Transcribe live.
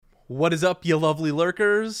What is up, you lovely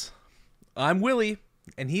lurkers? I'm Willie,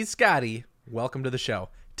 and he's Scotty. Welcome to the show.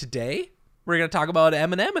 Today, we're going to talk about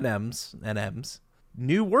M&M's.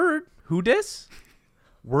 New word, who dis?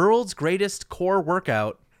 World's greatest core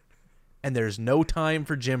workout, and there's no time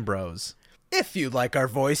for gym bros. If you like our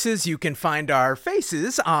voices, you can find our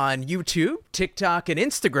faces on YouTube, TikTok, and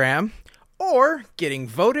Instagram, or getting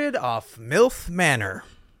voted off MILF Manor.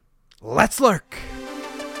 Let's lurk!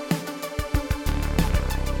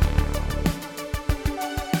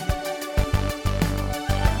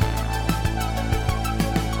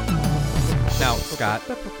 Now, Scott,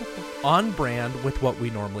 on brand with what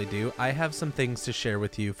we normally do, I have some things to share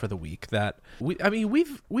with you for the week that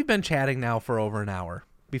we've been chatting now for over an hour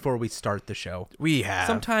before we start the show. We have.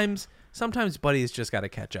 Sometimes buddies just got to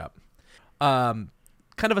catch up. Kind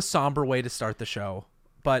of a somber way to start the show,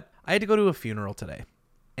 but I had to go to a funeral today,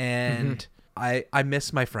 and I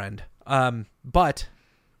miss my friend. But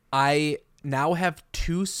I now have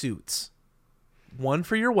two suits. One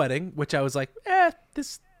for your wedding, which I was like,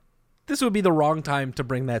 this would be the wrong time to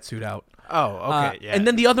bring that suit out. Oh, okay, yeah. And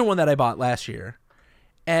then the other one that I bought last year.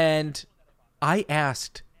 And I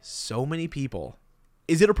asked so many people,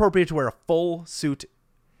 is it appropriate to wear a full suit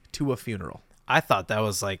to a funeral? I thought that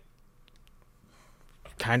was like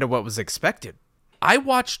kind of what was expected. I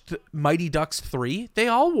watched Mighty Ducks 3. They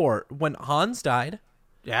all wore, when Hans died,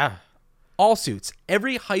 Yeah. all suits.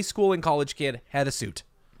 Every high school and college kid had a suit.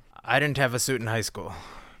 I didn't have a suit in high school.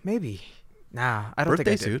 Maybe. Nah, I don't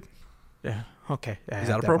Birthday think I did. suit. Yeah, okay. Is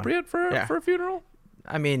that appropriate for a funeral?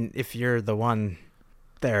 I mean, if you're the one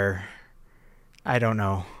there, I don't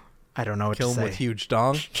know. I don't know what Kill to him say. with huge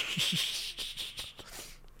dong.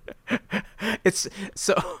 It's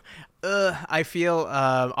so I feel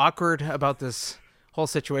awkward about this whole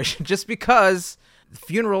situation just because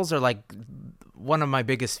funerals are like one of my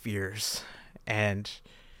biggest fears, and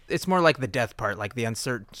it's more like the death part, like the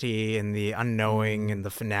uncertainty and the unknowing and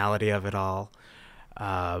the finality of it all.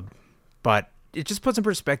 But it just puts in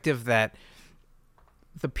perspective that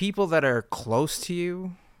the people that are close to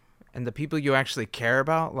you and the people you actually care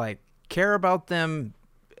about, like, care about them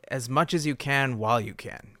as much as you can while you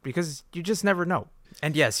can, because you just never know.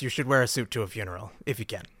 And yes, you should wear a suit to a funeral if you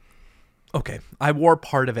can. Okay, I wore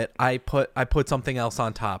part of it. I put something else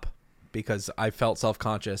on top because I felt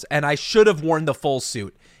self-conscious, and I should have worn the full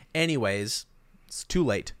suit. Anyways, it's too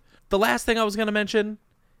late. The last thing I was going to mention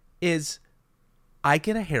is I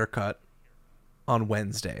get a haircut on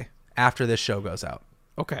Wednesday after this show goes out.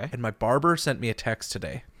 Okay. And my barber sent me a text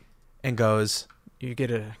today and goes, You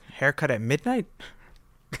get a haircut at midnight?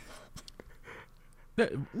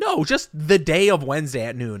 no, just the day of Wednesday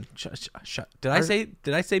at noon. Did I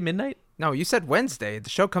say midnight? No, you said Wednesday. The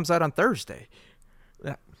show comes out on Thursday.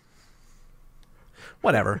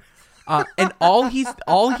 Whatever. And all he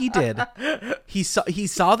did, he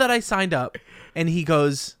saw that I signed up, and he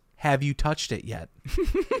goes, "Have you touched it yet?"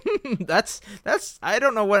 That's I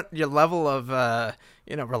don't know what your level of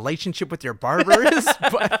relationship with your barber is,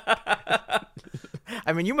 but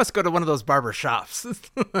I mean, you must go to one of those barber shops.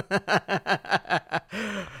 I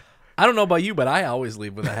don't know about you, but I always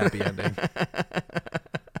leave with a happy ending.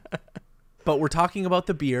 But we're talking about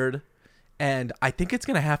the beard, and I think it's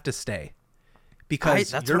gonna have to stay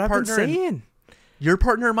because that's your what partner I've been saying. Your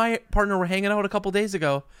partner and my partner were hanging out a couple days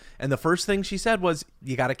ago, and the first thing she said was,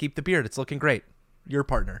 "You got to keep the beard. It's looking great." Your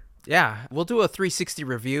partner. Yeah, we'll do a 360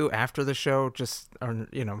 review after the show.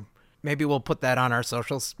 Maybe we'll put that on our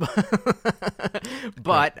socials.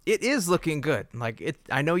 But it is looking good. Like it.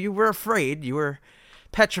 I know you were afraid. You were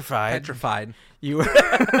petrified. You were.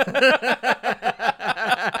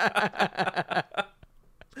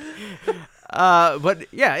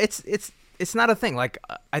 But yeah, it's not a thing. Like,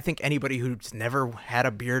 I think anybody who's never had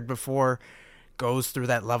a beard before goes through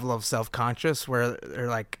that level of self-conscious where they're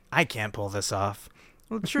like, I can't pull this off.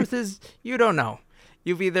 Well, the truth is, you don't know.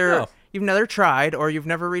 You've never tried, or you've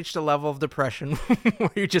never reached a level of depression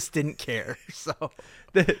where you just didn't care. So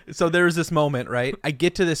there was this moment, right? I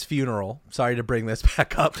get to this funeral. Sorry to bring this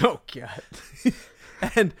back up. Oh, God.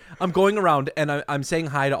 And I'm going around, and I'm saying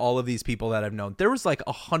hi to all of these people that I've known. There was like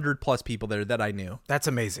 100+ people there that I knew. That's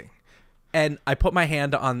amazing. And I put my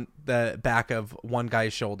hand on the back of one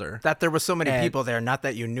guy's shoulder. That there was so many people there, not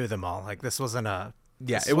that you knew them all. Like, this wasn't a...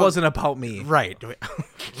 Yeah, it wasn't about me. Right.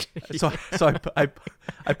 So I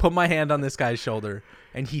put my hand on this guy's shoulder,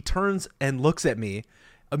 and he turns and looks at me,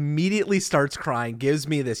 immediately starts crying, gives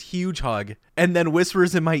me this huge hug, and then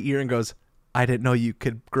whispers in my ear and goes, "I didn't know you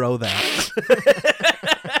could grow that."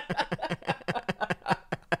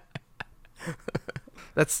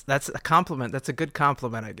 That's a compliment. That's a good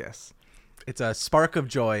compliment, I guess. It's a spark of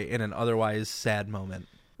joy in an otherwise sad moment.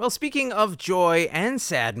 Well, speaking of joy and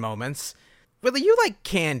sad moments, Willie, you like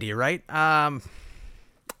candy, right? I'm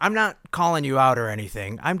not calling you out or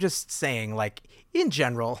anything. I'm just saying, like, in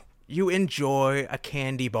general, you enjoy a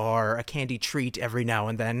candy bar, a candy treat every now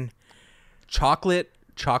and then. Chocolate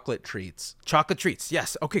treats. Chocolate treats,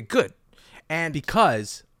 yes. Okay, good. And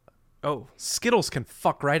Because oh, Skittles can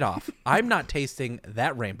fuck right off. I'm not tasting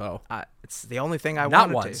that rainbow. it's the only thing I Not want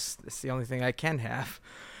to once. taste. It's the only thing I can have.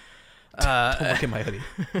 Don't look at my hoodie.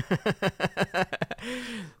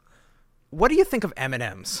 What do you think of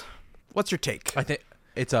M&Ms? What's your take? I think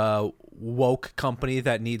it's a woke company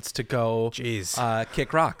that needs to go Jeez.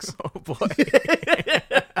 kick rocks. Oh boy.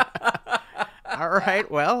 All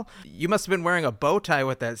right. Well, you must have been wearing a bow tie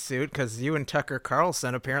with that suit because you and Tucker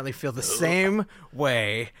Carlson apparently feel the same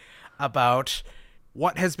way about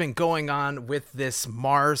what has been going on with this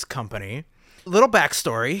Mars company. Little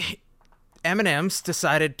backstory. M&M's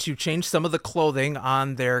decided to change some of the clothing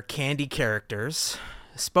on their candy characters,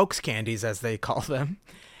 spokes candies as they call them.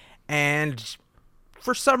 And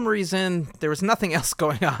for some reason, there was nothing else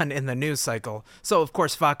going on in the news cycle. So, of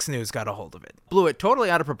course, Fox News got a hold of it. Blew it totally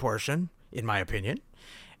out of proportion, in my opinion.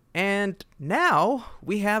 And now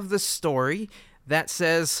we have this story that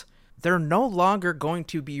says they're no longer going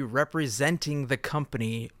to be representing the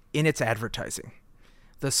company in its advertising.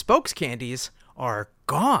 The spokes candies are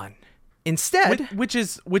gone. Instead, Which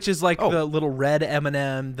is like the little red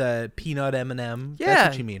M&M, the peanut M&M. yeah, That's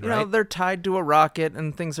what you mean, you right? know, they're tied to a rocket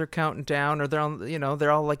and things are counting down, or they're on,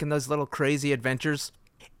 they're all like in those little crazy adventures.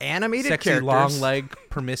 Animated Sexy, characters long leg,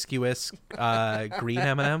 promiscuous, green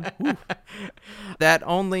M&M. Ooh. that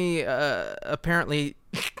only apparently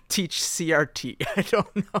teach CRT. I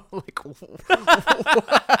don't know,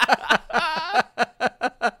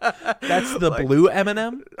 That's the blue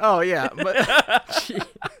M&M. oh yeah, but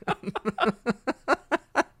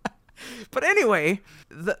but anyway,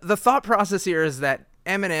 the thought process here is that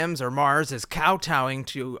M&M's or Mars is kowtowing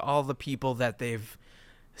to all the people that they've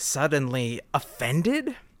suddenly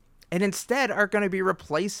offended, and instead are going to be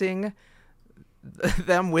replacing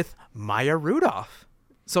them with Maya Rudolph.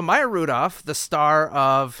 So Maya Rudolph, the star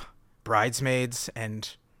of Bridesmaids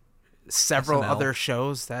and several SNL. other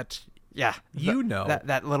shows that, yeah,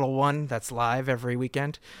 that little one that's live every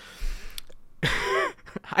weekend.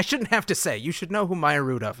 I shouldn't have to say. You should know who Maya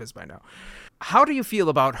Rudolph is by now. How do you feel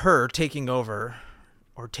about her taking over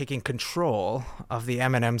or taking control of the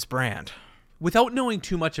M&M's brand? Without knowing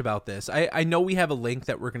too much about this, I know we have a link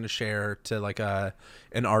that we're going to share to like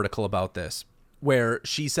an article about this where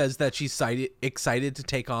she says that she's excited to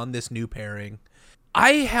take on this new pairing.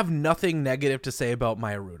 I have nothing negative to say about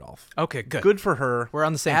Maya Rudolph. Okay, good. Good for her. We're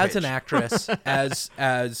on the same as page. an actress,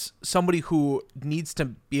 as somebody who needs to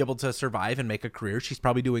be able to survive and make a career. She's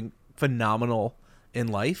probably doing phenomenal in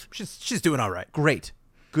life. She's doing all right. Great.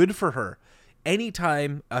 Good for her.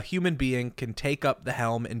 Anytime a human being can take up the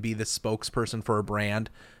helm and be the spokesperson for a brand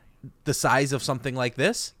the size of something like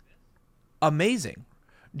this, amazing.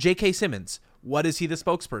 J.K. Simmons, what is he the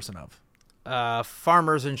spokesperson of?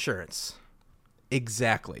 Farmers Insurance.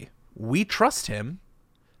 Exactly. We trust him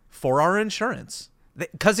for our insurance.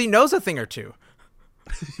 Because he knows a thing or two.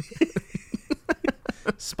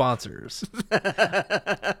 Sponsors.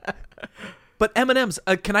 But M&M's,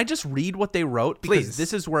 can I just read what they wrote? Because Please.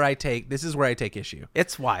 this is where I take issue.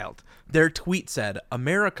 It's wild. Their tweet said,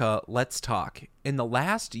 "America, let's talk. In the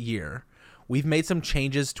last year, we've made some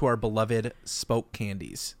changes to our beloved spoke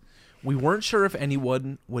candies. We weren't sure if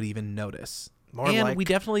anyone would even notice. We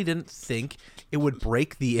definitely didn't think it would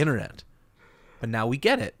break the internet. But now we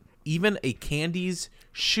get it. Even a candy's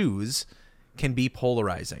shoes can be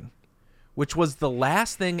polarizing, which was the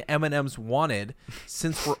last thing M&M's wanted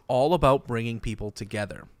since we're all about bringing people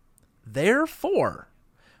together. Therefore,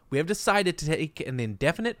 we have decided to take an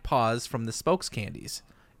indefinite pause from the spokes candies.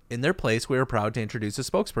 In their place, we are proud to introduce a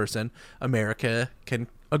spokesperson America can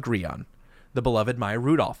agree on, the beloved Maya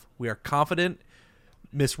Rudolph. We are confident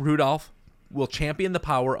Miss Rudolph will champion the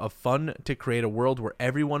power of fun to create a world where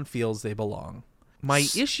everyone feels they belong." My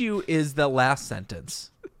issue is the last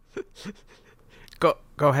sentence. Go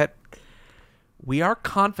ahead. We are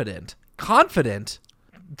confident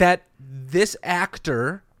that this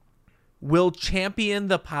actor will champion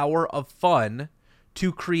the power of fun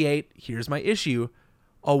to create, here's my issue,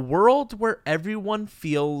 a world where everyone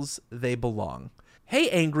feels they belong. Hey,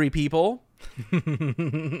 angry people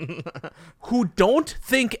who don't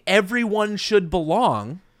think everyone should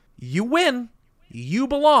belong, you win, you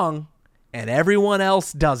belong, and everyone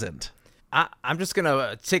else doesn't. I'm just going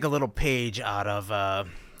to take a little page out of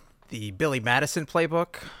the Billy Madison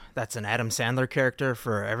playbook. That's an Adam Sandler character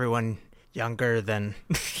for everyone younger than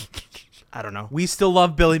I don't know. We still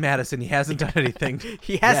love Billy Madison. He hasn't done anything.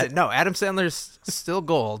 He hasn't. yet. No, Adam Sandler's still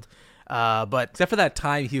gold. But Except for that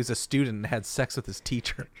time he was a student and had sex with his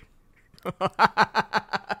teacher.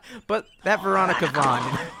 but that Veronica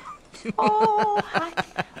Vaughn. Oh,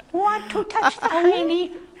 I want to touch the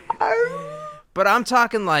hiney. But I'm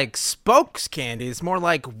talking like spokes candies, more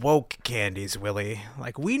like woke candies, Willie.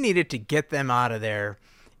 Like we needed to get them out of there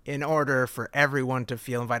in order for everyone to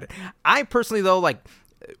feel invited. I personally, though, like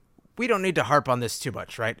we don't need to harp on this too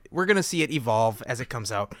much, right? We're going to see it evolve as it comes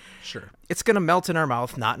out. Sure. It's going to melt in our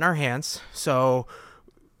mouth, not in our hands. So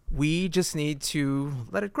we just need to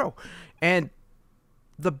let it grow. And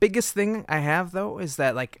the biggest thing I have, though, is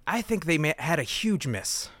that like I think they had a huge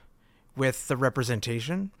miss with the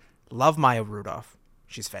representation. Love Maya Rudolph.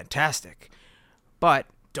 She's fantastic. But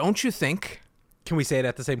don't you think... Can we say it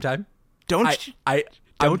at the same time? Don't you think?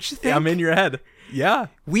 I'm in your head. Yeah.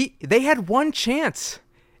 They had one chance.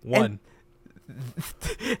 One.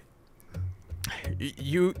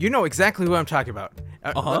 You know exactly who I'm talking about.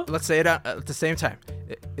 Let's say it at the same time.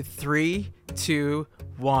 3, 2,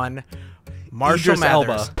 1. Marshall Idris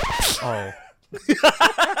Mathers. Elba.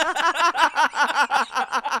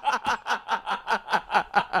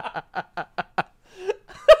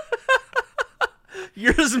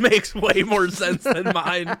 Yours makes way more sense than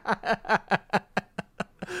mine.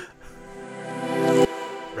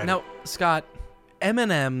 Now, Scott,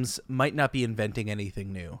 M&M's might not be inventing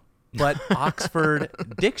anything new, but Oxford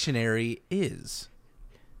Dictionary is.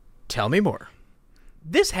 Tell me more.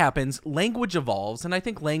 This happens, language evolves, and I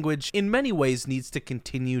think language in many ways needs to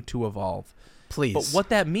continue to evolve. Please. But what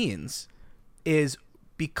that means is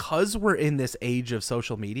because we're in this age of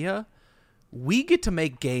social media, we get to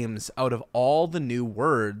make games out of all the new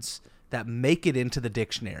words that make it into the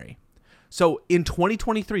dictionary. So in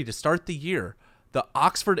 2023, to start the year, the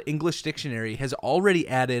Oxford English Dictionary has already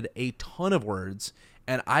added a ton of words,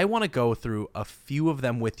 and I want to go through a few of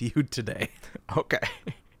them with you today. Okay.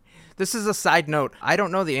 This is a side note. I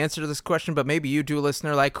don't know the answer to this question, but maybe you do,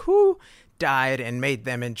 listener. Like, who died and made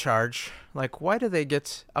them in charge? Like, why do they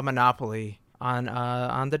get a monopoly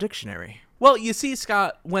on the dictionary? Well, you see,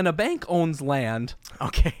 Scott, when a bank owns land,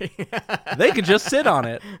 Okay. they can just sit on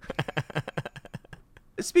it.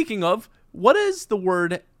 Speaking of, what does the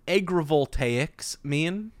word agrivoltaics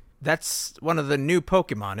mean? That's one of the new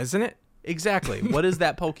Pokemon, isn't it? Exactly. What does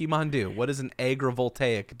that Pokemon do? What does an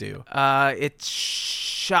agrivoltaic do? It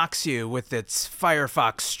shocks you with its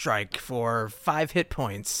Firefox strike for 5 hit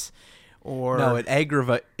points. Or No, it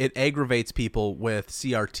aggravates people with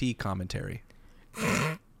CRT commentary.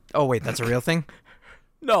 Oh, wait, that's a real thing?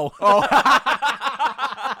 No. Oh.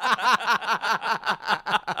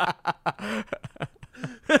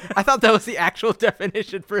 I thought that was the actual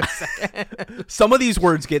definition for a second. Some of these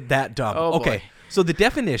words get that dumb. Oh, okay. boy. So the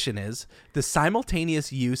definition is the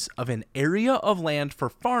simultaneous use of an area of land for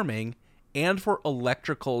farming and for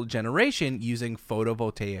electrical generation using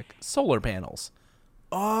photovoltaic solar panels.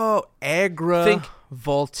 Oh,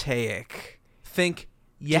 agrivoltaic. Think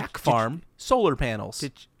yak farm solar panels.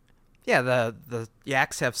 Yeah, the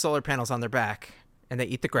yaks have solar panels on their back, and they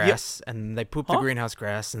eat the grass, and they poop the greenhouse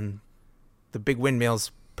grass, and the big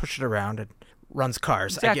windmills push it around and runs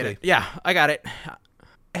cars. Exactly. I get it. Yeah, I got it.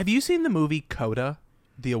 Have you seen the movie Coda?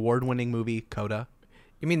 The award-winning movie Coda?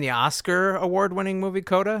 You mean the Oscar award-winning movie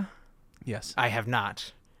Coda? Yes. I have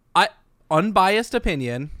not. Unbiased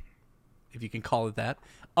opinion, if you can call it that,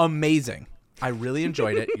 amazing. I really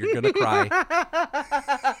enjoyed it. You're going to cry.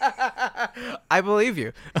 I believe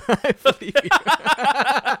you. I believe you.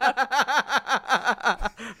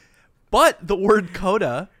 But the word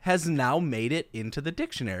coda has now made it into the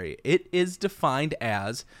dictionary. It is defined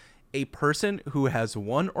as a person who has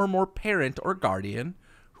one or more parent or guardian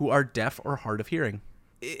who are deaf or hard of hearing.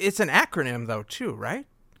 It's an acronym, though, too, right?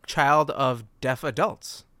 Child of deaf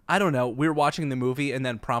adults. I don't know. We were watching the movie, and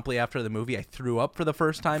then promptly after the movie, I threw up for the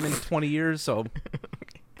first time in 20 years. So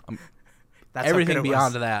That's everything how good it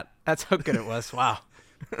beyond was. that. That's how good it was. Wow.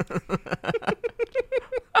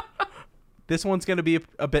 This one's going to be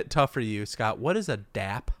a bit tough for you, Scott. What is a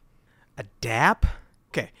DAP? A DAP?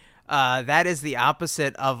 Okay. That is the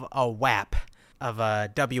opposite of a WAP, of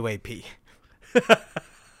a WAP.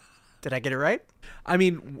 Did I get it right? I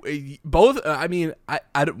mean, both. I mean,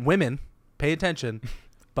 women, pay attention.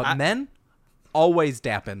 But men, always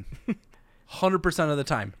dapping. 100% of the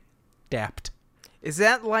time. Dapped. Is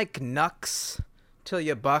that like Nux till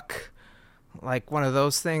you buck? Like one of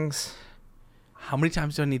those things? How many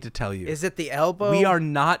times do I need to tell you? Is it the elbow? We're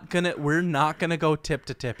not gonna go tip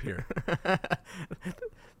to tip here.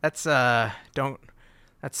 That's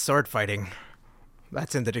sword fighting.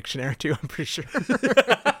 That's in the dictionary too, I'm pretty sure.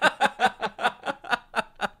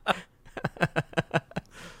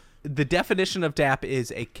 The definition of dap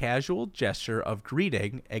is a casual gesture of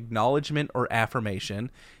greeting, acknowledgement, or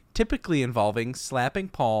affirmation, typically involving slapping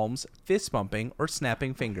palms, fist bumping, or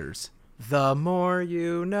snapping fingers. The more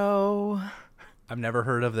you know. I've never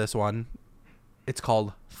heard of this one. It's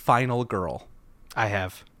called Final Girl. I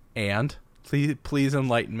have. And please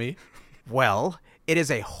enlighten me. Well, it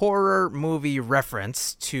is a horror movie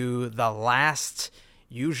reference to the last,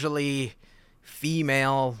 usually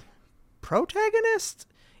female protagonist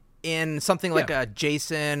in something like a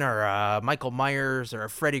Jason or a Michael Myers or a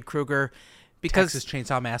Freddy Krueger. Because Texas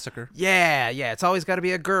Chainsaw Massacre. Yeah, it's always got to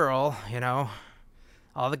be a girl,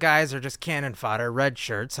 All the guys are just cannon fodder, red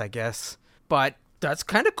shirts, I guess. But that's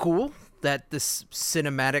kind of cool that this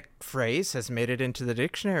cinematic phrase has made it into the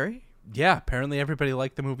dictionary. Yeah, apparently everybody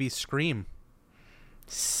liked the movie Scream.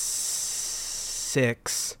 6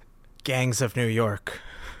 Gangs of New York.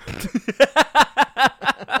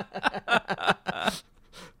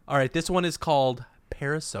 All right, this one is called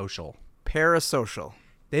Parasocial. Parasocial.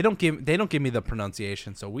 They don't give me the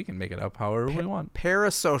pronunciation, so we can make it up however we want.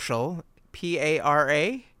 Parasocial,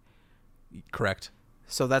 P-A-R-A. Correct.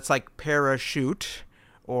 So that's like parachute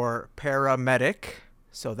or paramedic.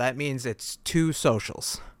 So that means it's 2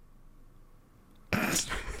 socials.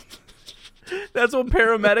 That's what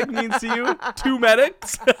paramedic means to you? 2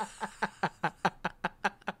 medics?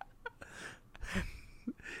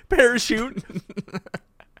 Parachute?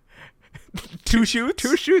 2 shoots?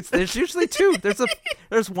 2 shoots. There's usually 2.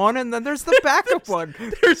 There's one, and then there's the backup one.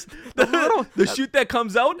 There's the chute that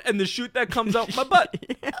comes out and the chute that comes out my butt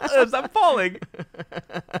as I'm falling.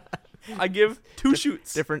 I give 2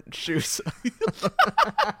 shoots. Different shoes.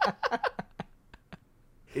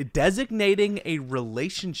 Designating a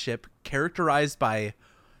relationship characterized by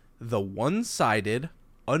the one-sided,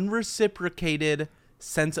 unreciprocated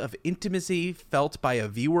sense of intimacy felt by a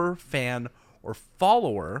viewer, fan, or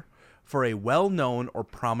follower for a well-known or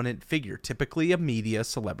prominent figure, typically a media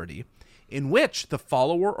celebrity, in which the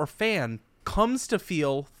follower or fan comes to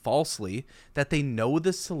feel falsely that they know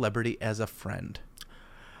the celebrity as a friend.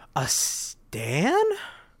 A stan?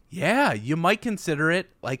 Yeah, you might consider it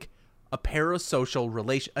like a parasocial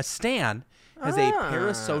relation. A stan has a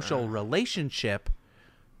parasocial relationship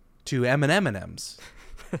to M&M's.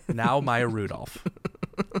 Now Maya Rudolph.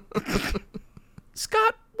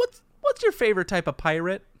 Scott, what's your favorite type of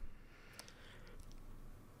pirate?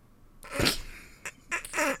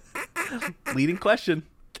 Leading question.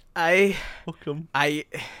 Welcome. I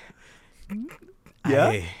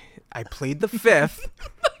plead the 5th.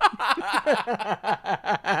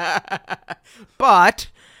 But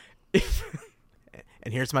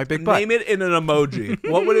and here's my big but. Name it in an emoji.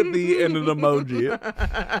 What would it be in an emoji?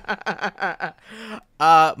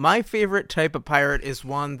 My favorite type of pirate is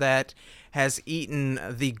one that has eaten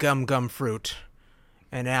the gum fruit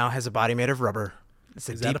and now has a body made of rubber. It's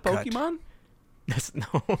a Is deep that a Pokemon?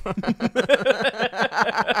 No.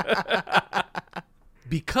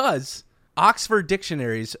 Because Oxford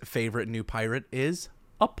Dictionary's favorite new pirate is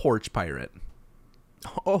a porch pirate.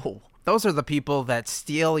 Oh, those are the people that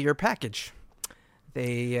steal your package.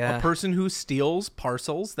 A person who steals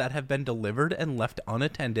parcels that have been delivered and left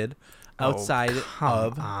unattended outside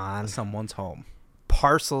of someone's home.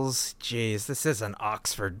 Parcels, jeez, this is an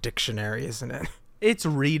Oxford Dictionary, isn't it? It's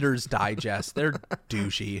Reader's Digest. They're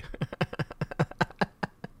douchey.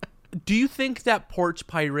 Do you think that porch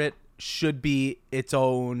pirate should be its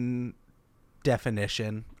own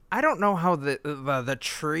definition? I don't know how the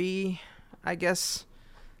tree, I guess,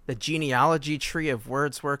 the genealogy tree of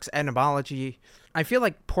words works, etymology. I feel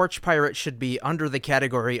like porch pirate should be under the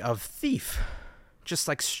category of thief, just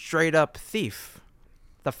like straight up thief.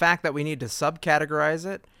 The fact that we need to subcategorize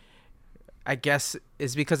it, I guess,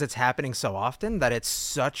 is because it's happening so often that it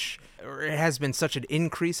has been such an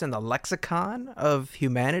increase in the lexicon of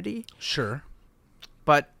humanity. Sure.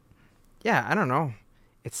 But yeah, I don't know.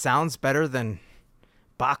 It sounds better than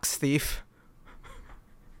box thief.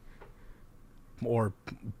 Or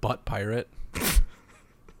butt pirate.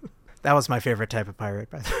 That was my favorite type of pirate,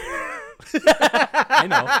 by the way. I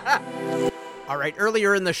know. All right,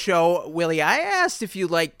 earlier in the show, Willie, I asked if you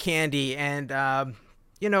like candy, and,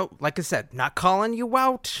 like I said, not calling you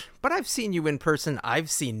out, but I've seen you in person. I've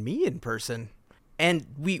seen me in person. And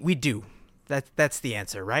we do. That's the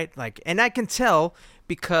answer, right? And I can tell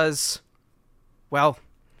because, well...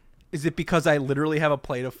 Is it because I literally have a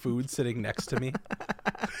plate of food sitting next to me?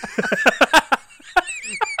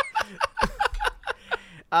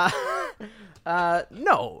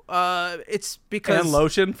 No. It's because... And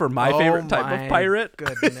lotion for my favorite type of pirate?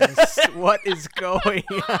 Goodness. What is going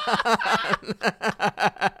on?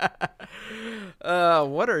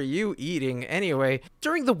 What are you eating anyway?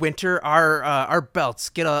 During the winter, our belts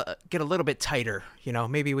get a little bit tighter. You know,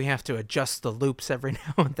 maybe we have to adjust the loops every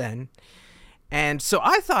now and then. And so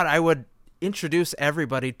I thought I would introduce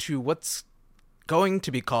everybody to what's going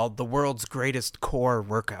to be called the world's greatest core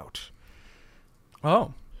workout.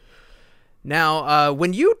 Oh. Now,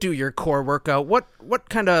 when you do your core workout, what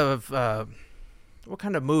kind of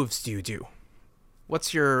moves do you do?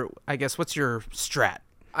 What's your strat?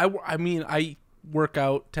 I mean, I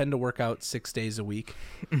tend to work out 6 days a week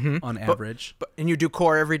on average. And you do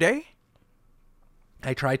core every day?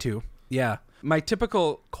 I try to, yeah. My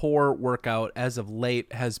typical core workout as of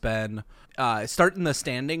late has been start in the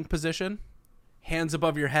standing position, hands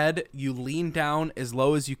above your head, you lean down as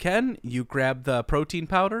low as you can, you grab the protein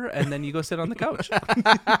powder, and then you go sit on the couch.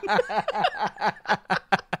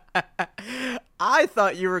 I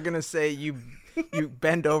thought you were going to say you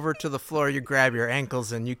bend over to the floor, you grab your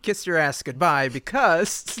ankles, and you kiss your ass goodbye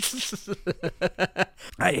because...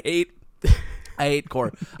 I hate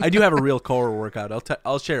core. I do have a real core workout.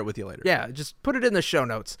 I'll share it with you later. Yeah, just put it in the show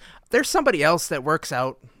notes. There's somebody else that works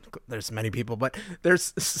out. There's many people, but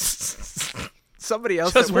there's somebody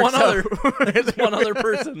else Just that works one out. other. There's one other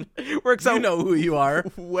person. Works You out know who you are.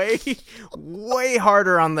 way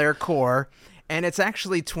harder on their core, and it's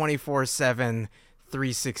actually 24/7,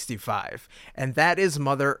 365, and that is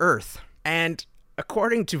Mother Earth. And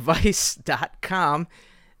according to Vice.com,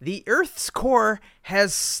 the Earth's core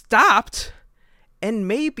has stopped and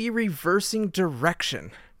may be reversing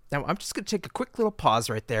direction. Now, I'm just going to take a quick little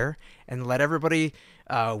pause right there and let everybody,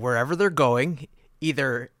 wherever they're going,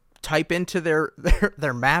 either type into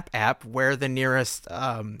their map app where the nearest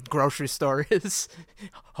grocery store is,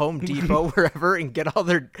 Home Depot, wherever, and get all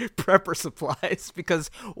their prepper supplies,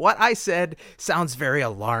 because what I said sounds very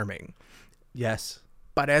alarming. Yes.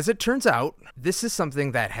 But as it turns out, this is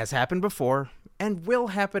something that has happened before and will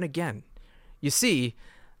happen again. You see,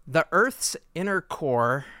 the Earth's inner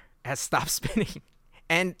core has stopped spinning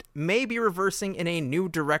and may be reversing in a new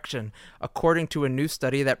direction, according to a new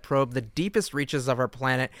study that probed the deepest reaches of our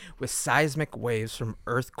planet with seismic waves from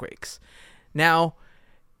earthquakes. Now,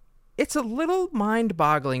 it's a little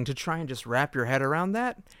mind-boggling to try and just wrap your head around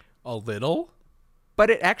that. A little? But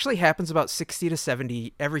it actually happens about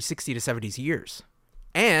every 60 to 70 years.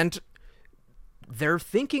 And they're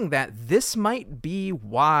thinking that this might be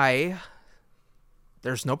why,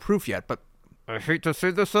 there's no proof yet, but I hate to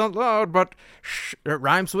say this out loud, but it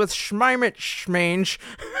rhymes with schmange,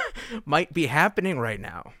 might be happening right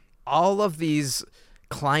now. All of these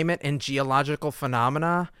climate and geological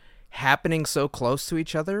phenomena happening so close to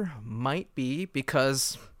each other might be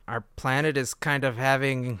because our planet is kind of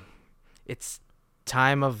having its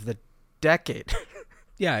time of the decade.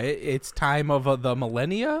 Yeah, it's time of the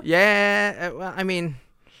millennia. Yeah, well, I mean,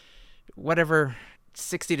 whatever,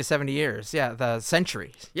 60 to 70 years. Yeah, the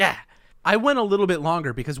century. Yeah. I went a little bit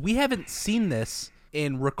longer because we haven't seen this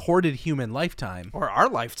in recorded human lifetime. Or our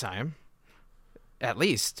lifetime, at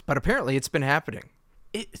least. But apparently it's been happening.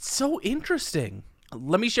 It's so interesting.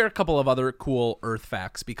 Let me share a couple of other cool Earth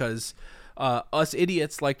facts because us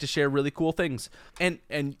idiots like to share really cool things. And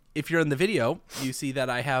if you're in the video, you see that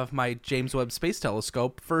I have my James Webb Space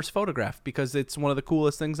Telescope first photograph because it's one of the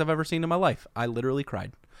coolest things I've ever seen in my life. I literally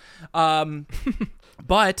cried.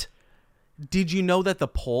 But did you know that the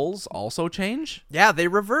poles also change? Yeah, they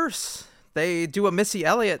reverse. They do a Missy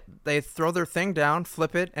Elliott. They throw their thing down,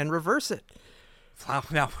 flip it, and reverse it.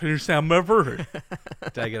 Now, here's how I'm ever.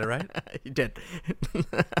 Did I get it right? You did.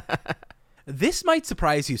 This might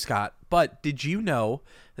surprise you, Scott, but did you know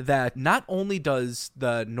that not only does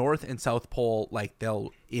the North and South Pole, like,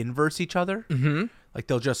 they'll inverse each other? Mm-hmm. Like,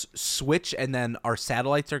 they'll just switch, and then our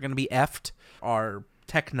satellites are going to be effed. Our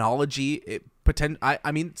technology,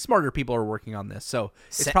 I mean, smarter people are working on this, so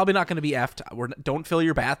it's probably not going to be effed. Don't fill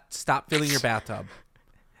your Stop filling your bathtub.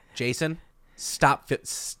 Jason, stop it.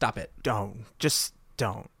 Just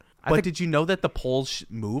don't. But did you know that the poles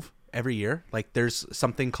move every year? Like, there's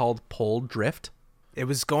something called pole drift. It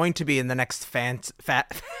was going to be in the next I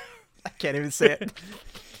can't even say it.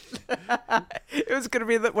 It was going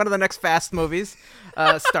to be one of the next Fast movies,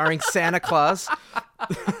 starring Santa Claus.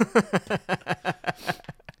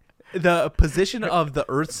 The position of the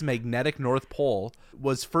Earth's magnetic North Pole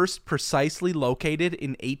was first precisely located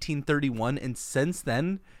in 1831, and since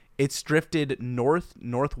then, it's drifted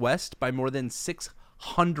north-northwest by more than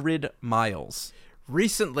 600 miles.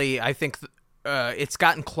 Recently, I think it's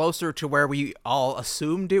gotten closer to where we all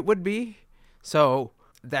assumed it would be. So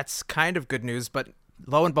that's kind of good news. But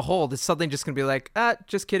lo and behold, it's something just going to be like,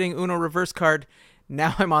 just kidding, Uno reverse card.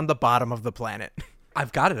 Now I'm on the bottom of the planet.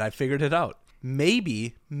 I've got it. I figured it out.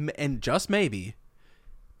 maybe, and just maybe,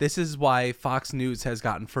 this is why Fox News has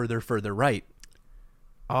gotten further right.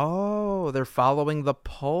 Oh, they're following the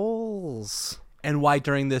polls. And why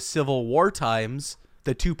during the Civil War times,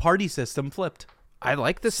 the two-party system flipped. I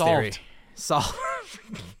like this Solved. theory. Solved.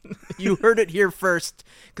 You heard it here first.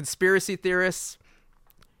 Conspiracy theorists.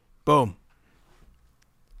 Boom.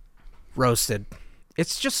 Roasted.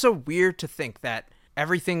 It's just so weird to think that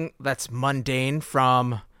everything that's mundane,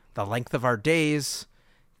 from the length of our days,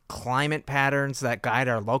 climate patterns that guide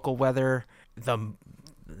our local weather,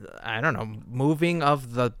 moving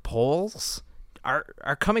of the poles,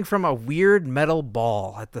 are coming from a weird metal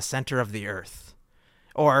ball at the center of the earth.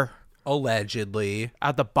 Or Allegedly.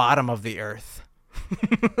 at the bottom of the earth.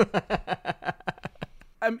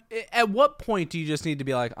 At what point do you just need to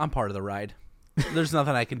be like, I'm part of the ride? There's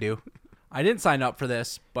nothing I can do. I didn't sign up for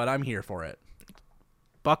this, but I'm here for it.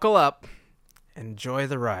 Buckle up. Enjoy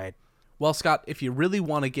the ride. Well, Scott, if you really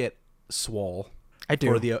want to get swole I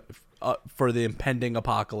do. for the impending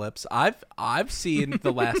apocalypse, I've seen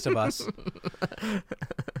The Last of Us.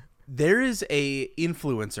 There is a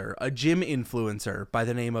influencer, a gym influencer by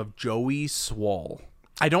the name of Joey Swole.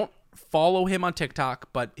 I don't follow him on TikTok,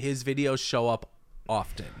 but his videos show up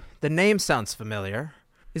often. The name sounds familiar.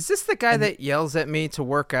 Is this the guy that yells at me to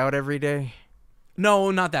work out every day? No,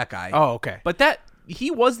 not that guy. Oh, okay. But he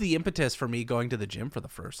was the impetus for me going to the gym for the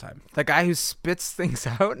first time. The guy who spits things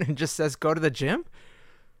out and just says, go to the gym?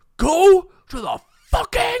 Go to the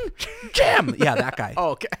fucking gym. Yeah, that guy.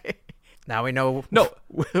 Oh, okay. Now we know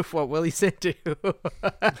what Willie's into.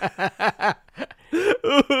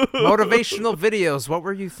 Motivational videos. What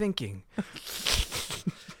were you thinking?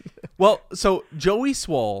 Well, so Joey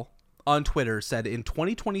Swole on Twitter said in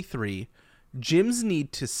 2023, gyms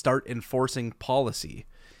need to start enforcing policy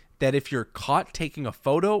that if you're caught taking a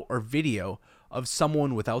photo or video of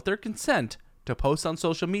someone without their consent to post on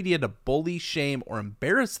social media to bully, shame, or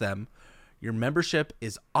embarrass them, your membership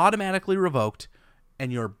is automatically revoked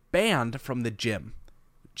and you're banned from the gym.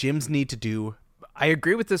 Gyms need to do... I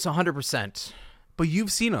agree with this 100%. But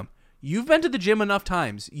you've seen them. You've been to the gym enough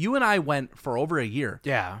times. You and I went for over a year.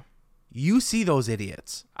 Yeah. You see those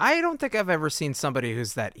idiots. I don't think I've ever seen somebody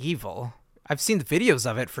who's that evil. I've seen the videos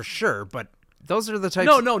of it for sure, but those are the types...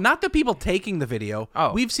 No, not the people taking the video.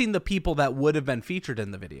 Oh. We've seen the people that would have been featured in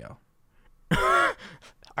the video.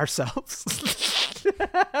 Ourselves?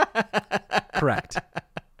 Correct.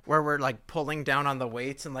 Where we're like pulling down on the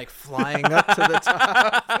weights and like flying up to the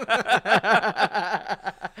top.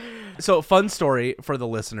 So, fun story for the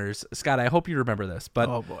listeners. Scott, I hope you remember this, but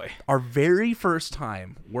Oh, boy. our very first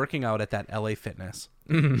time working out at that LA Fitness,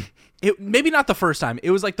 it maybe not the first time.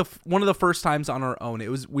 It was like one of the first times on our own.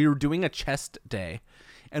 We were doing a chest day,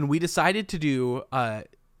 and we decided to do a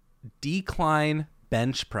decline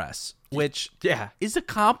bench press, which Yeah. is a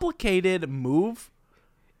complicated move.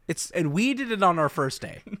 And we did it on our first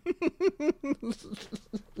day.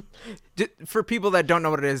 For people that don't know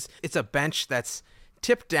what it is, it's a bench that's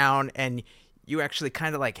tipped down and you actually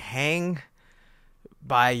kind of like hang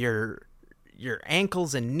by your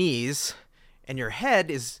ankles and knees, and your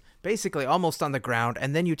head is basically almost on the ground,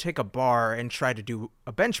 and then you take a bar and try to do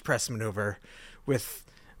a bench press maneuver with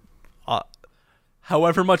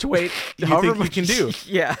However much weight you think you can do.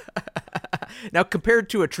 Yeah. Now, compared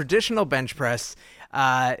to a traditional bench press,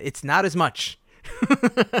 it's not as much.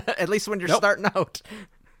 At least when you're starting out.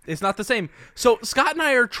 It's not the same. So Scott and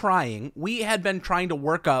I are trying. We had been trying to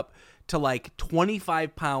work up to like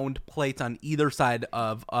 25-pound plates on either side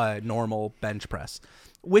of a normal bench press,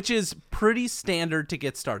 which is pretty standard to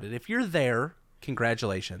get started. If you're there,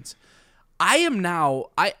 congratulations. I am now,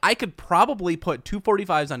 I could probably put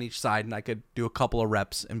 245s on each side and I could do a couple of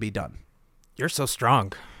reps and be done. You're so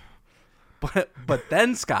strong. But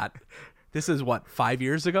then, Scott, this is what, 5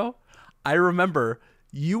 years ago? I remember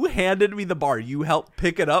you handed me the bar. You helped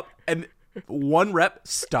pick it up, and one rep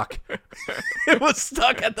stuck. It was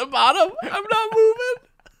stuck at the bottom. I'm not moving.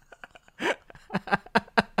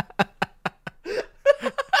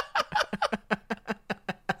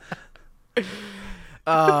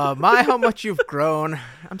 My, how much you've grown.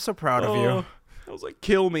 I'm so proud of you. I was like,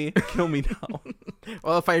 kill me now.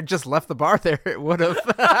 Well, if I had just left the bar there, it would have.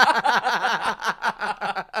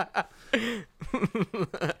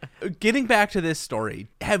 Getting back to this story,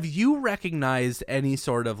 have you recognized any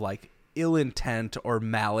sort of like ill intent or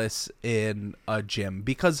malice in a gym?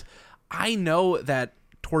 Because I know that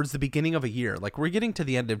towards the beginning of a year, like we're getting to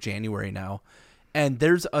the end of January now, and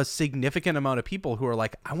there's a significant amount of people who are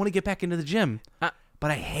like, I want to get back into the gym,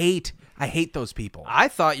 but I hate those people. I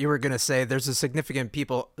thought you were going to say there's a significant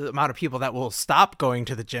amount of people that will stop going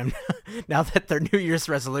to the gym now that their New Year's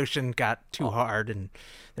resolution got too hard, and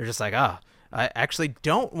they're just like, I actually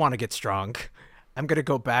don't want to get strong. I'm going to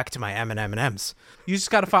go back to my M&Ms. You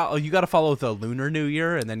just got to follow. You got to follow the Lunar New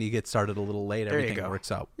Year, and then you get started a little late. There you Everything go.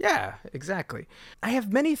 works out. Yeah, exactly. I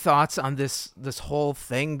have many thoughts on this whole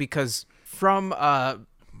thing because from a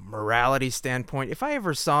morality standpoint, if I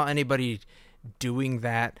ever saw anybody doing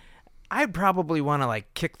that, I'd probably want to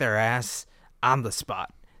like kick their ass on the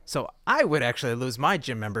spot. So I would actually lose my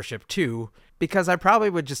gym membership too, because I probably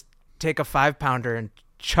would just take a 5-pounder and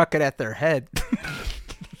chuck it at their head.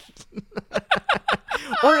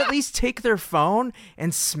 Or at least take their phone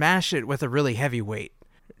and smash it with a really heavy weight.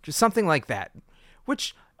 Just something like that.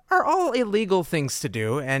 Which are all illegal things to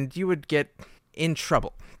do, and you would get in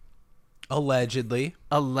trouble. Allegedly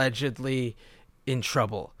In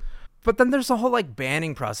trouble. But then there's a whole like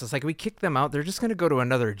banning process. Like we kick them out, they're just going to go to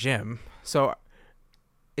another gym. So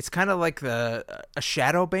it's kind of like a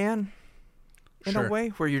shadow ban in Sure. a way,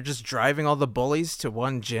 where you're just driving all the bullies to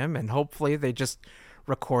one gym and hopefully they just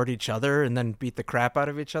record each other and then beat the crap out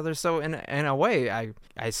of each other. So in a way,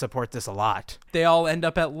 I support this a lot. They all end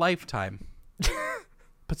up at Lifetime.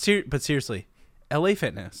 But seriously, LA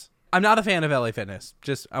Fitness. I'm not a fan of LA Fitness.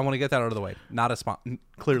 Just I want to get that out of the way.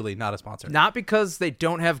 Clearly not a sponsor. Not because they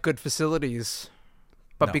don't have good facilities,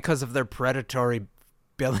 but No. because of their predatory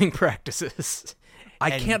billing practices.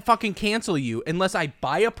 I can't fucking cancel you unless I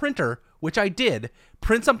buy a printer, which I did,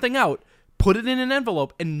 print something out, put it in an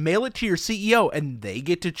envelope, and mail it to your CEO, and they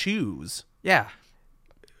get to choose. Yeah.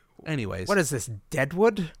 Anyways. What is this,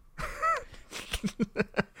 Deadwood?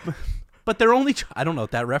 But they're only... I don't know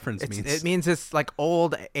what that reference means. It means it's like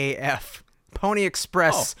old AF. Pony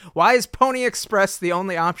Express. Why is Pony Express the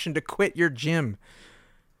only option to quit your gym?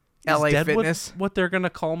 Is LA Deadwood Fitness. what they're going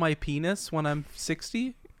to call my penis when I'm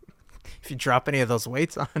 60? If you drop any of those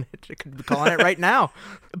weights on it, you could be calling it right now.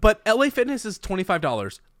 But LA Fitness is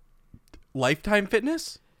 $25. Lifetime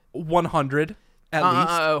Fitness, $100 at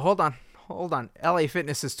least. Hold on. LA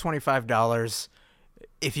Fitness is $25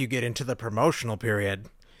 if you get into the promotional period.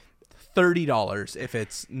 $30 if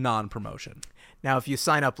it's non-promotion. Now, if you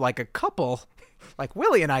sign up like a couple, like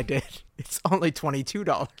Willie and I did, it's only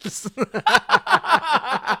 $22.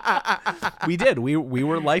 We did. We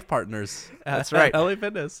were life partners. That's right. At LA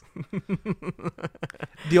Fitness.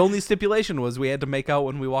 The only stipulation was we had to make out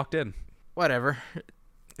when we walked in. Whatever.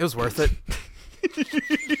 It was worth it.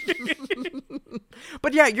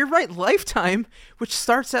 But yeah, you're right. Lifetime, which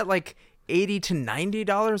starts at like $80 to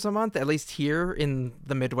 $90 a month, at least here in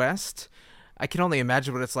the Midwest. I can only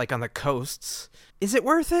imagine what it's like on the coasts. Is it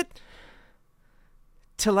worth it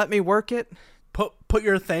to let me work it? Put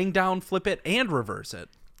your thing down, flip it, and reverse it.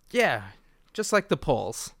 Yeah, just like the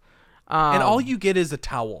polls. And all you get is a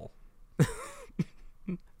towel.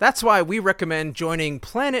 That's why we recommend joining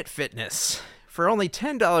Planet Fitness. For only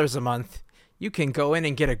 $10 a month, you can go in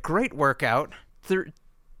and get a great workout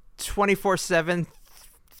 24/7,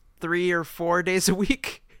 3 or 4 days a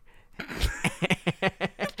week.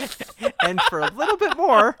 And for a little bit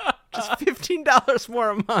more, just $15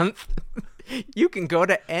 more a month, you can go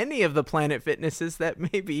to any of the Planet Fitnesses that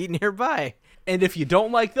may be nearby. And if you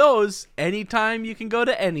don't like those, anytime you can go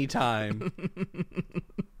to anytime.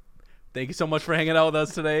 Thank you so much for hanging out with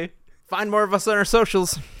us today. Find more of us on our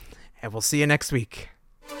socials, and we'll see you next week.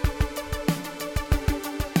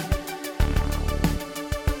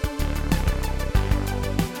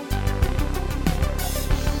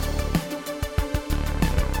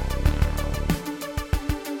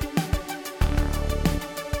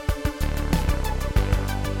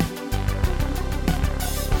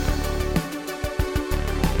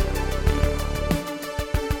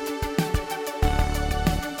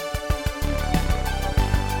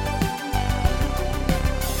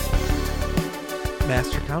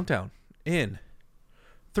 Master Countdown in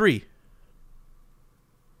 3.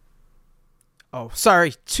 Oh,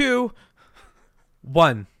 sorry, 2.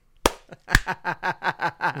 1.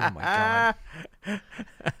 Oh my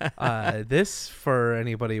god. This, for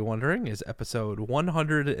anybody wondering, is episode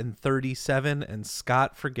 137, and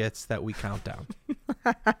Scott forgets that we count down.